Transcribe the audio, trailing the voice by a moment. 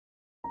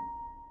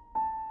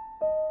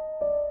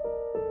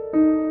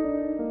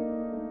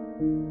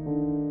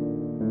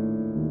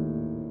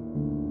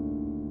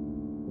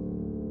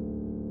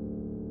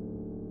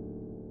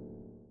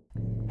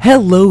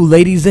Hello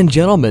ladies and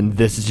gentlemen,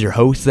 this is your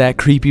host, That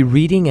Creepy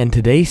Reading, and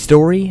today's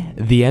story,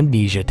 The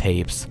Amnesia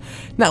Tapes.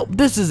 Now,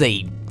 this is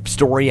a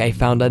story I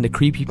found on the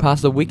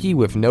Creepypasta wiki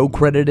with no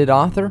credited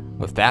author.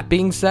 With that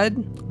being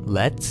said,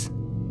 let's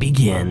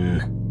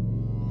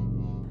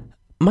begin.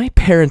 My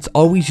parents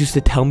always used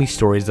to tell me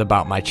stories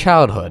about my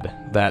childhood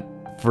that,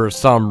 for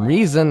some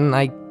reason,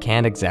 I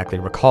can't exactly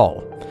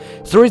recall.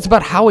 Stories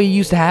about how I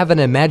used to have an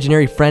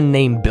imaginary friend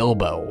named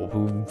Bilbo,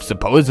 who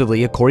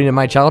supposedly, according to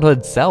my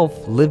childhood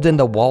self, lived in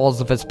the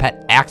walls of his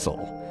pet Axel.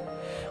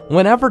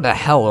 Whenever the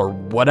hell or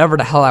whatever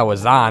the hell I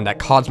was on that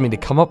caused me to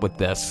come up with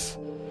this,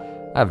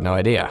 I have no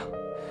idea.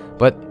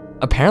 But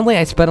apparently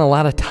I spent a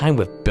lot of time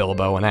with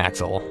Bilbo and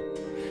Axel,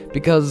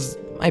 because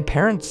my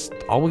parents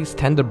always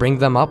tend to bring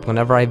them up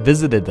whenever I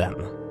visited them.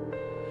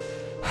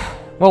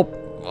 Well,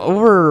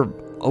 over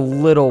a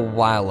little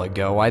while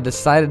ago, I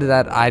decided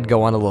that I'd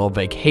go on a little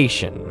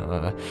vacation.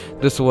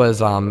 This was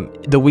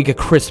the week of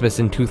Christmas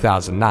in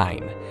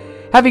 2009.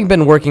 Having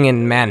been working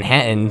in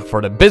Manhattan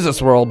for the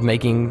business world,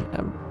 making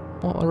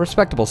a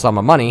respectable sum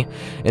of money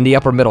in the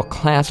upper middle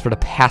class for the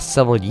past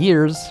several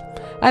years,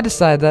 I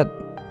decided that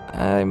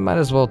I might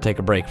as well take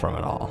a break from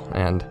it all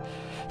and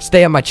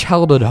stay at my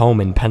childhood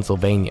home in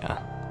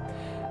Pennsylvania.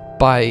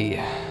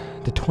 By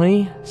the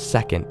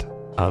 22nd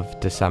of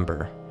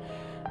December,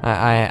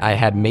 I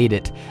had made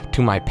it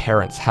to my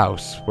parents'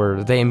 house,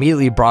 where they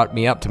immediately brought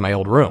me up to my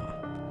old room.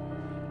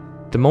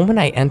 The moment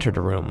I entered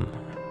the room,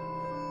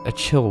 a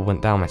chill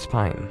went down my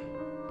spine.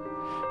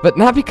 But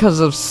not because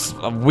of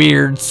a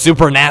weird,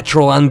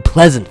 supernatural,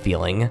 unpleasant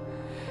feeling,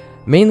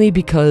 mainly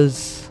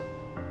because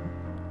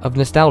of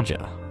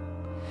nostalgia.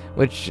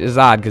 Which is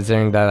odd,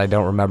 considering that I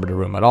don't remember the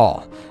room at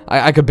all.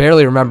 I could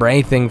barely remember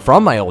anything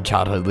from my old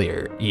childhood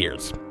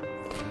years.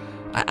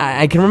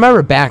 I can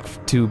remember back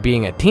to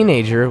being a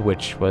teenager,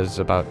 which was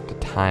about the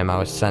time I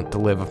was sent to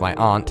live with my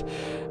aunt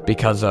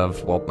because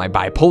of, well, my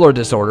bipolar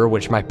disorder,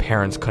 which my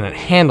parents couldn't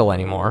handle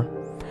anymore.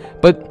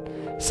 But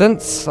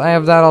since I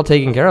have that all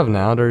taken care of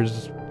now,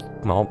 there's,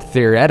 well,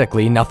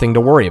 theoretically nothing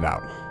to worry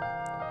about.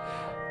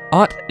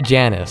 Aunt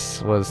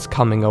Janice was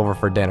coming over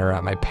for dinner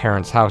at my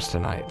parents' house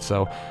tonight,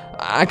 so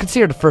I could see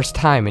her the first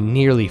time in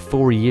nearly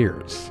 4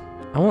 years.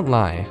 I won't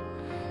lie,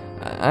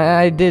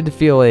 I did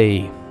feel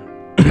a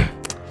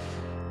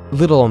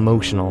little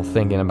emotional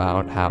thinking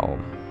about how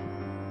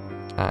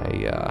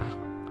I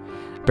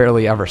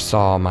barely ever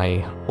saw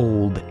my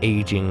old,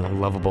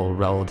 aging, lovable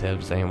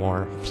relatives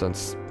anymore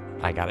since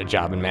I got a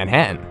job in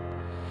Manhattan.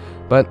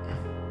 But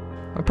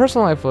my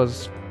personal life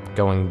was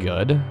going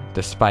good,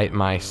 despite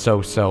my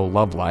so-so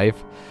love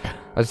life. I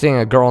was seeing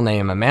a girl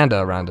named Amanda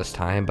around this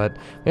time, but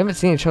we haven't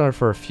seen each other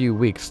for a few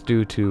weeks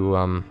due to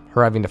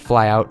her having to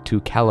fly out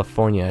to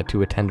California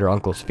to attend her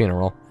uncle's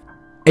funeral.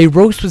 A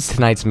roast was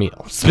tonight's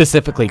meal,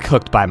 specifically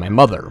cooked by my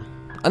mother.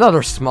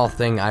 Another small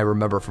thing I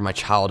remember from my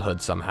childhood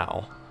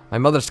somehow. My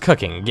mother's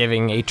cooking,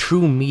 giving a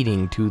true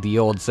meaning to the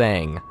old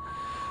saying,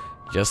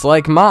 just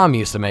like Mom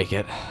used to make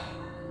it.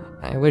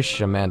 I wish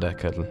Amanda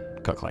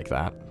could cook like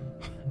that.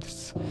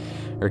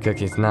 Her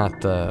cooking's not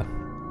the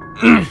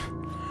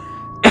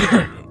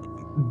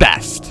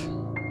best.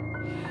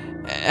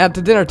 At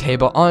the dinner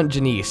table, Aunt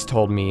Janice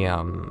told me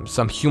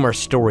some humorous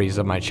stories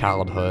of my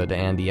childhood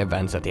and the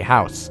events at the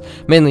house,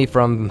 mainly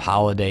from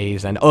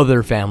holidays and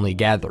other family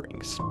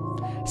gatherings.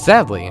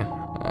 Sadly,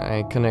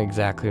 I couldn't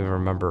exactly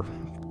remember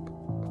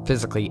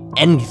physically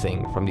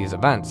anything from these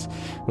events,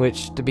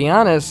 which, to be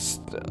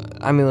honest,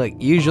 I mean,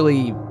 like,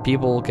 usually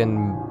people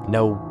can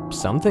know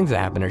some things that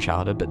happened in their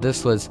childhood, but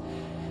this was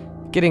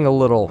getting a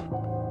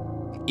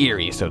little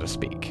eerie, so to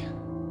speak.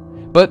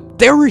 But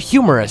they were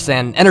humorous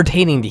and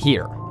entertaining to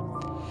hear.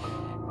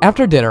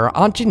 After dinner,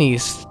 Aunt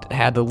Janice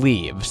had to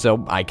leave,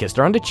 so I kissed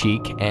her on the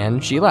cheek,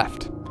 and she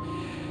left.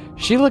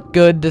 She looked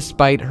good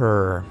despite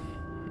her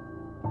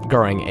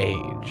growing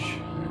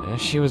age.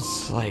 She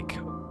was, like,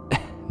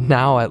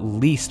 now at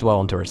least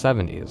well into her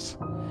 70s.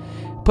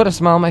 Put a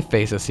smile on my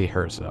face to see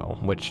hers, though,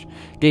 which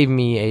gave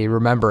me a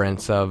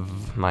remembrance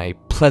of my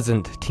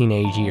pleasant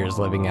teenage years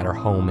living at her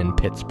home in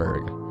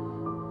Pittsburgh.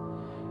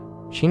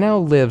 She now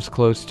lives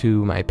close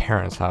to my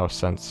parents' house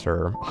since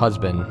her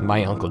husband,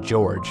 my Uncle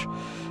George,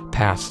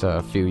 passed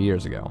a few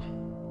years ago.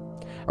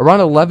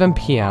 Around 11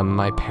 p.m.,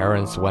 my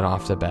parents went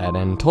off to bed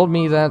and told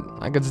me that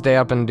I could stay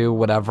up and do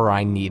whatever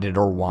I needed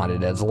or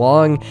wanted as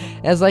long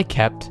as I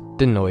kept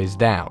the noise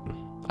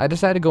down. I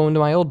decided to go into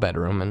my old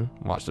bedroom and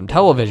watch some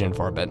television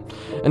for a bit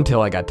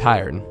until I got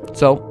tired.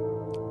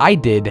 So I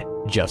did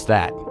just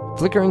that,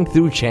 flickering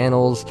through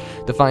channels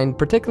to find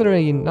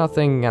particularly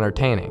nothing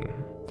entertaining.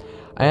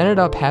 I ended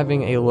up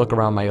having a look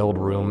around my old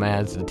room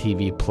as the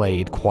TV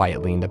played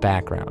quietly in the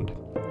background.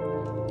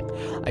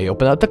 I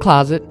opened up the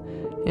closet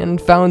and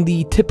found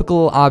the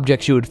typical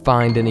objects you would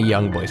find in a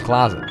young boy's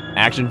closet.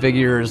 Action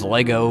figures,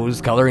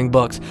 Legos, coloring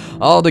books,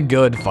 all the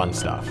good fun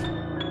stuff.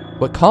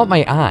 What caught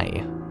my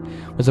eye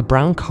was a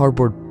brown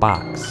cardboard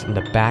box in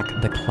the back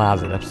of the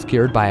closet,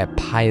 obscured by a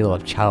pile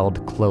of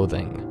child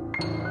clothing.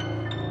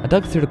 I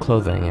dug through the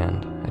clothing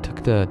and I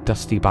took the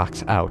dusty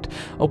box out,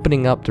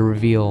 opening up to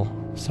reveal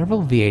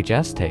several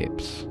VHS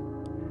tapes,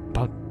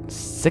 about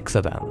 6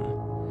 of them,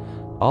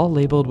 all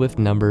labeled with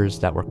numbers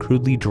that were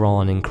crudely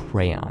drawn in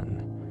crayon,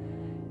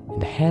 in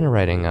the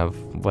handwriting of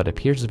what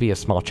appears to be a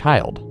small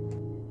child.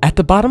 At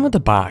the bottom of the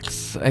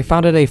box, I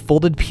found a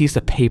folded piece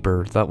of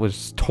paper that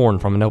was torn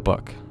from a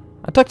notebook.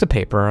 I took the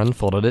paper and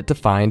folded it to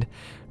find,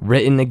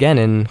 written again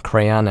in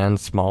crayon and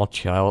small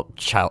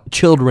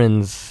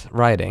children's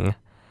writing,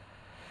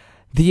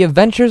 "The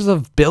Adventures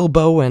of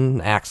Bilbo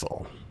and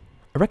Axel."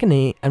 I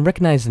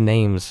recognized the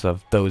names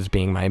of those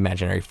being my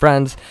imaginary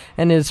friends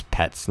and his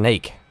pet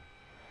snake.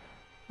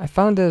 I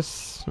found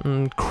this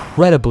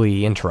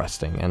incredibly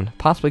interesting and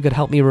possibly could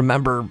help me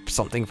remember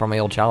something from my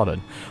old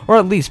childhood, or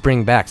at least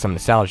bring back some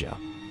nostalgia.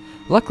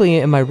 Luckily,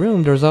 in my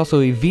room, there was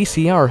also a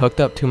VCR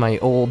hooked up to my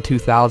old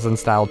 2000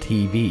 style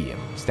TV,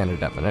 standard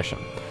definition.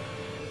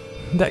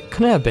 That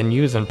couldn't have been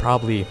used in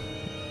probably,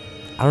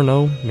 I don't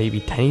know, maybe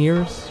 10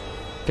 years?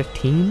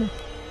 15?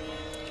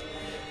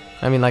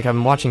 I mean, like,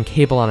 I'm watching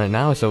cable on it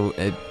now, so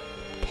it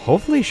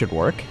hopefully should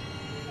work.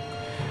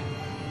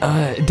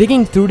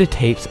 Digging through the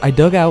tapes, I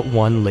dug out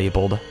one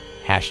labeled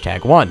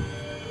 #1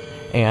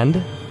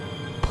 and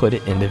put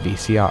it in the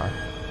VCR.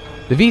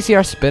 The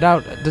VCR spit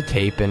out the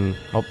tape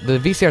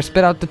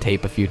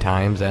a few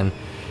times, and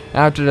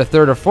after the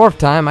 3rd or 4th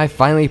time, I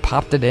finally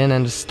popped it in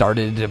and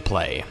started to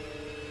play.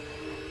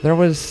 There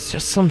was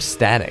just some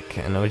static,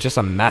 and it was just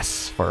a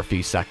mess for a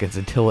few seconds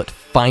until it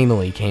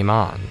finally came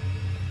on.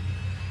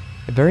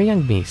 A very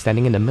young me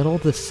standing in the middle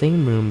of the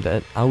same room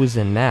that I was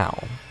in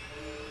now.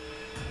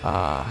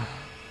 I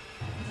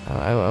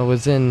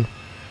was in,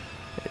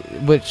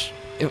 which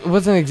it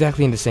wasn't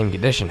exactly in the same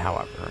condition,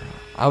 however.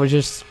 I was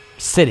just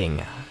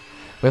sitting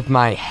with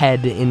my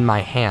head in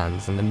my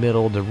hands in the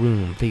middle of the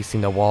room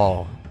facing the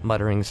wall,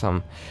 muttering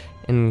some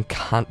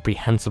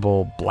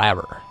incomprehensible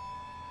blabber.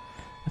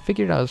 I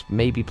figured I was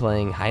maybe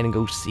playing hide and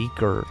go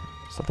seek or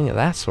something of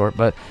that sort,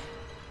 but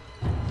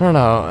I don't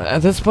know.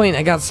 At this point,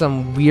 I got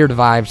some weird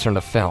vibes from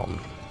the film,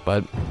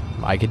 but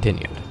I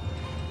continued.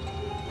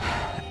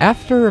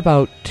 After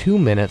about 2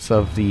 minutes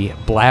of the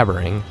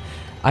blabbering,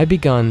 I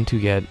begun to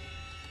get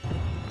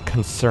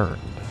concerned,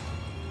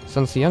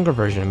 since the younger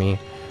version of me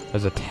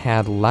was a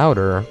tad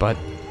louder, but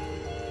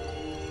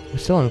it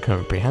was still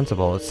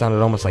incomprehensible. It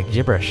sounded almost like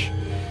gibberish.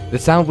 The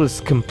sound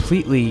was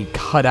completely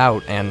cut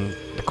out, and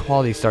the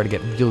quality started to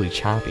get really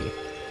choppy.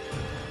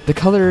 The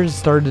colors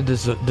started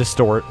to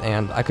distort,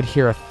 and I could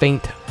hear a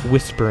faint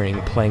whispering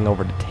playing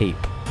over the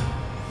tape.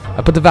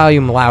 I put the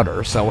volume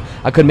louder so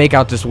I could make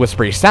out this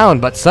whispery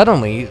sound, but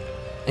suddenly,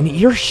 an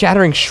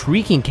ear-shattering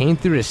shrieking came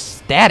through the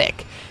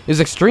static. It was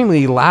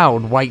extremely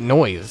loud white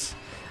noise.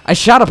 I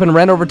shot up and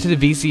ran over to the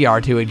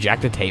VCR to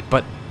eject the tape,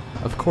 but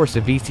of course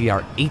the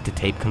VCR ate the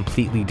tape,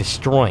 completely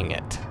destroying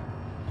it.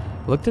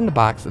 I looked in the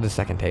box of the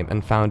second tape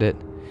and found it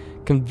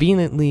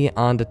conveniently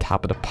on the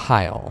top of the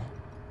pile.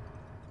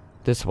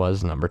 This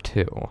was number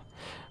 2,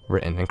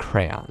 written in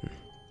crayon.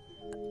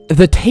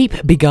 The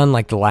tape begun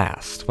like the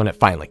last when it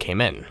finally came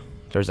in.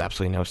 There was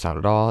absolutely no sound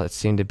at all. It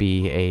seemed to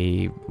be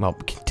a,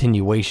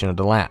 continuation of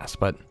the last,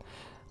 but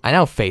I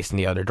now faced in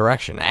the other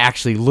direction,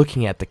 actually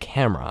looking at the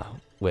camera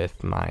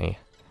with my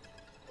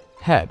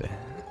head.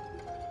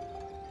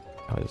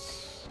 It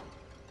was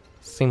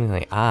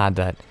seemingly odd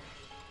that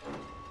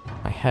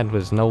my head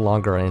was no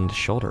longer in the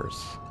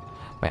shoulders.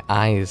 My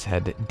eyes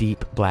had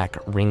deep black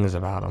rings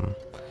about them,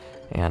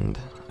 and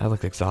I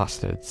looked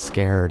exhausted,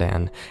 scared,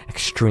 and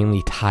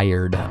extremely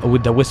tired.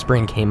 The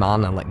whispering came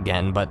on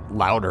again, but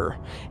louder,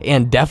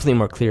 and definitely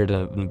more clear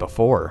than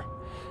before.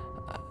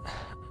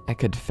 I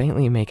could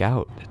faintly make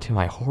out, to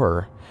my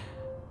horror,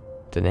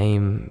 the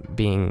name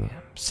being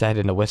said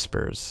in the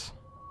whispers.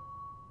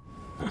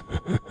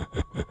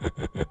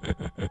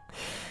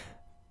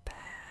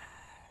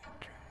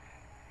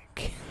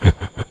 Patrick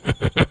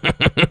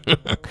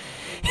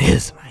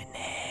is my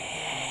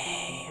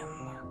name.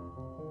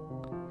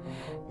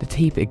 The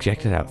tape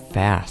ejected out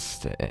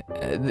fast.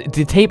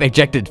 The tape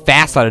ejected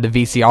fast out of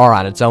the VCR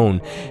on its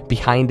own,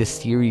 behind a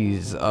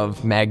series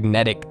of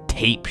magnetic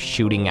tape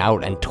shooting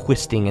out and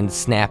twisting and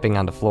snapping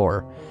on the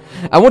floor.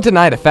 I won't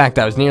deny the fact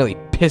that I was nearly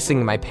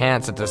pissing my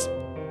pants at this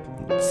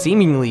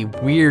seemingly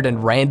weird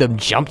and random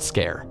jump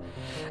scare.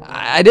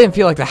 I didn't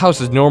feel like the house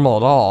was normal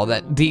at all,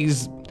 that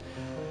these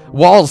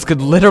walls could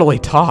literally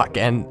talk,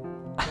 and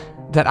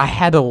that I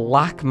had to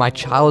lock my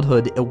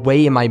childhood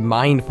away in my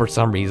mind for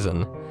some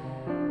reason.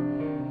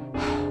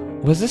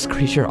 Was this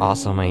creature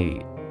also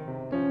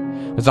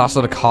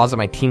the cause of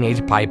my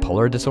teenage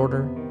bipolar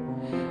disorder?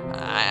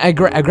 I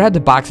grabbed a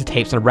box of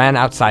tapes and ran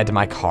outside to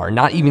my car,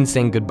 not even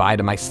saying goodbye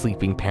to my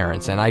sleeping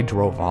parents, and I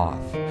drove off.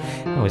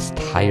 I was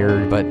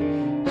tired, but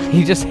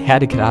I just had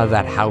to get out of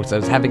that house. I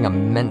was having a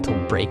mental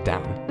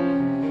breakdown.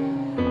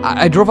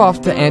 I drove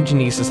off to Aunt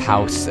Janice's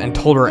house and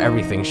told her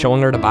everything,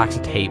 showing her the box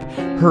of tape.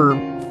 Her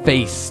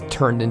face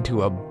turned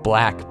into a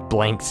black,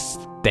 blank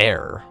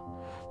stare,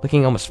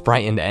 looking almost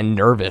frightened and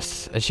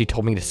nervous as she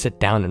told me to sit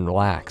down and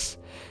relax.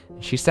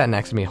 She sat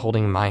next to me,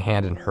 holding my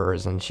hand in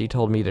hers, and she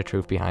told me the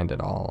truth behind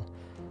it all.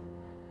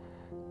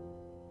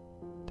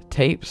 The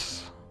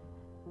tapes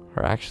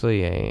or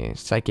actually a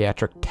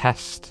psychiatric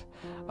test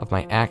of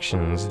my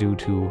actions due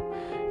to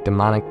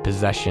demonic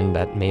possession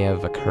that may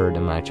have occurred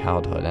in my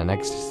childhood. An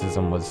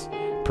exorcism was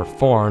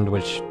performed,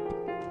 which,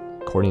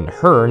 according to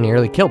her,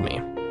 nearly killed me.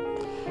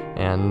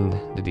 And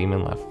the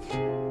demon left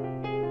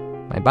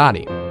my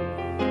body.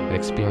 I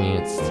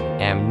experienced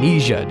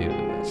amnesia due to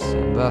this,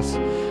 and thus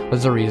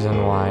was the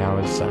reason why I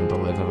was sent to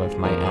live with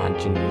my aunt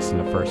Janice in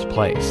the first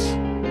place.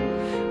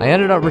 I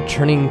ended up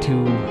returning to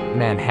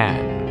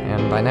Manhattan,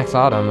 and by next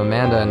autumn,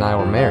 Amanda and I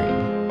were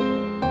married.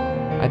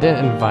 I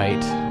didn't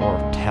invite or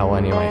tell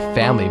any of my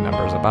family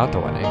members about the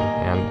wedding,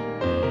 and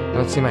I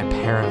haven't seen my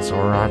parents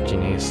or Aunt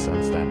Janice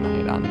since that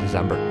night on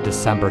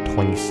December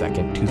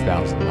 22nd,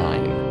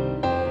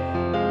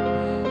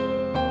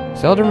 2009.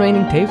 Still the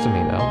remaining tapes of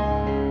me, though.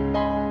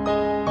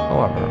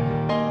 However,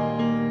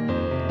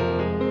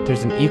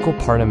 there's an equal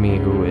part of me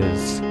who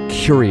is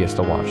curious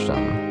to watch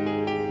them.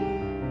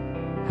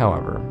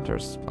 However,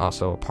 there's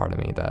also a part of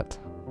me that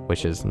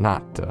wishes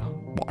not to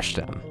watch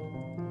them.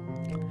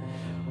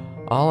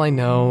 All I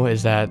know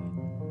is that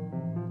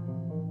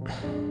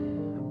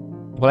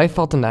what I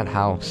felt in that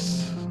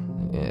house,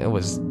 it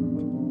was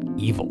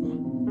evil.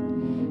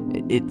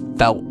 It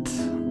felt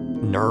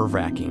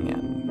nerve-wracking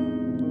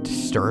and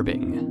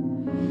disturbing.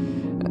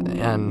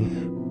 And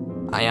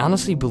I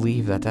honestly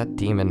believe that that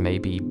demon may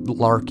be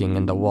lurking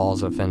in the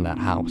walls within that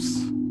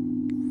house.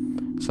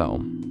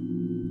 So,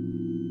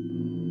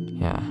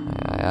 yeah,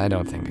 I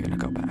don't think I'm gonna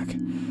go back.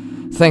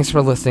 Thanks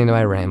for listening to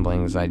my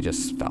ramblings. I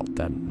just felt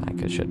that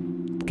I should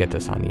get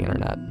this on the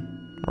internet,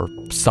 or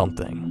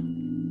something.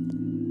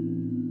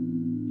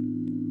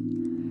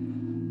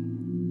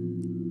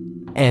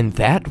 And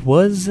that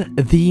was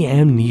the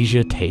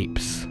Amnesia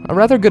Tapes. A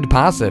rather good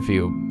pasta, if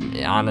you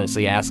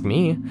honestly ask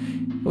me.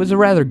 It was a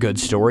rather good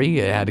story.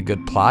 It had a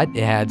good plot.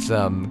 It had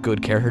some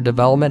good character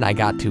development. I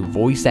got to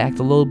voice act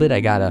a little bit. I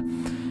got to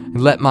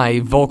let my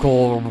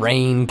vocal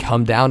range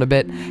come down a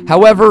bit.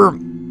 However,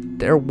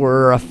 there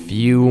were a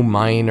few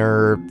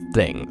minor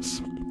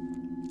things.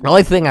 The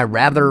only thing I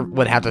rather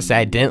would have to say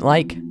I didn't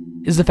like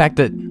is the fact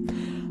that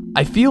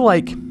I feel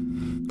like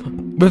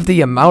with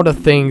the amount of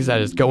things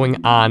that is going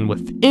on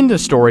within the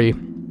story,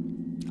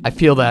 I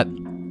feel that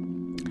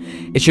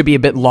it should be a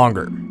bit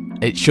longer.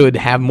 It should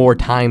have more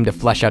time to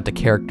flesh out the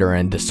character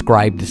and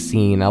describe the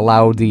scene,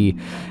 allow the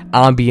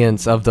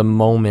ambience of the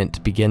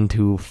moment begin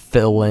to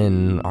fill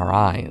in our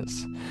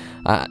eyes.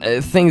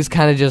 Things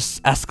kind of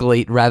just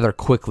escalate rather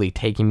quickly,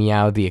 taking me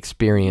out of the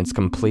experience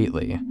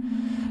completely.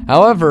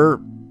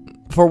 However,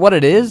 for what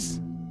it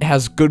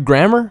has good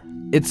grammar.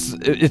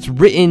 It's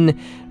written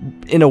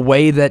in a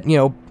way that, you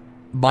know,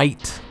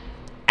 might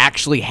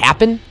actually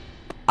happen.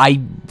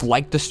 I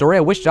like the story.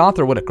 I wish the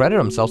author would have credited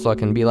himself so I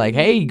can be like,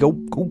 hey, go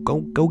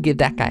give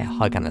that guy a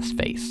hug on his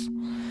face.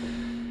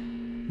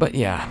 But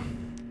yeah,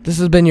 this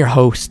has been your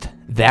host,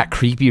 That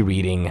Creepy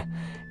Reading,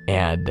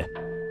 and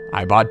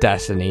I bought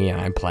Destiny, and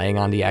I'm playing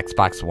on the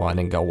Xbox One,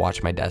 and go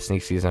watch my Destiny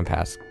Season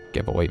Pass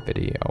giveaway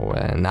video,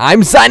 and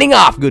I'm signing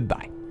off.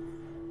 Goodbye.